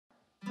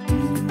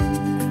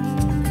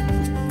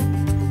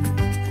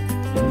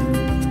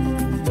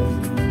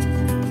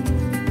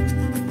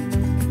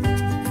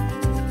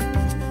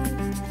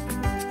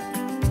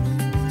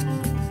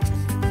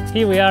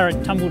Here we are at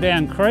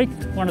Tumbledown Creek,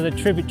 one of the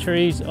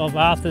tributaries of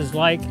Arthur's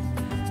Lake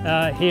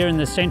here in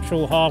the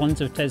Central Highlands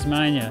of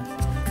Tasmania.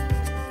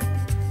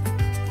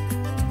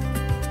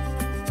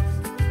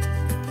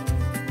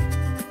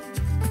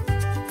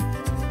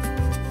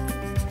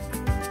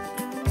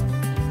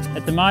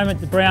 At the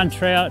moment the brown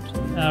trout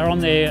are on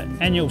their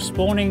annual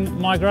spawning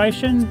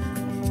migration.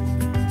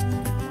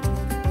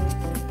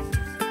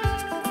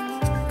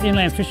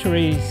 Inland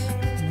Fisheries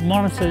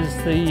monitors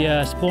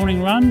the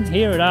spawning run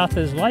here at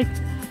Arthur's Lake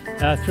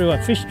through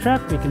a fish trap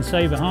you can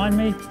see behind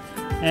me,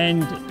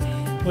 and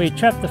we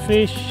trap the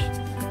fish,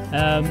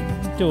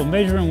 do a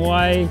measure and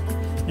weigh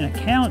and a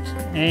count,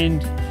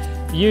 and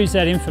use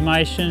that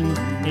information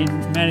in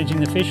managing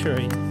the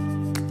fishery.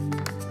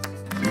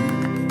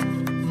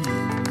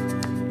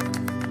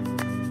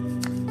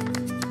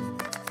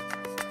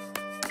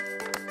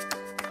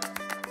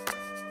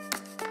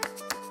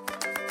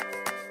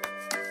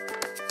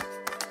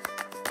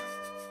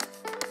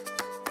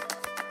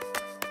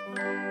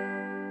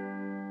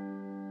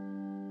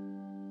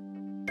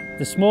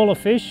 The smaller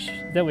fish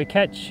that we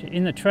catch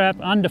in the trap,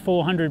 under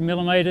 400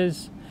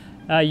 millimetres,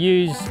 are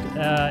used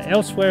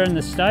elsewhere in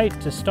the state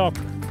to stock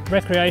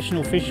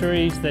recreational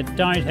fisheries that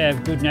don't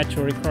have good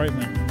natural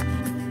recruitment.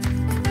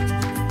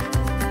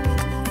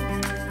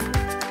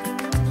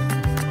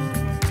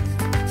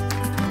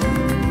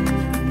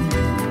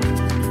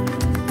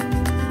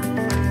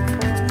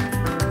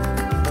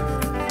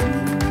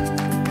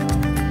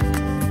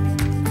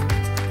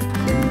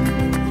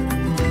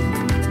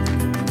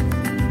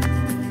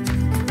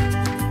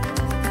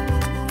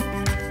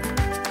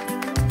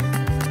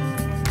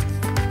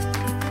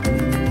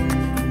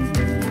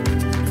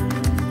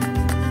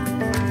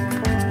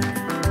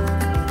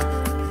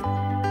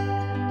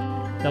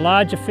 The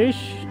larger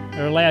fish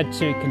are allowed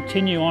to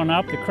continue on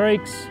up the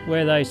creeks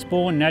where they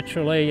spawn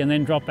naturally and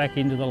then drop back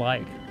into the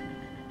lake.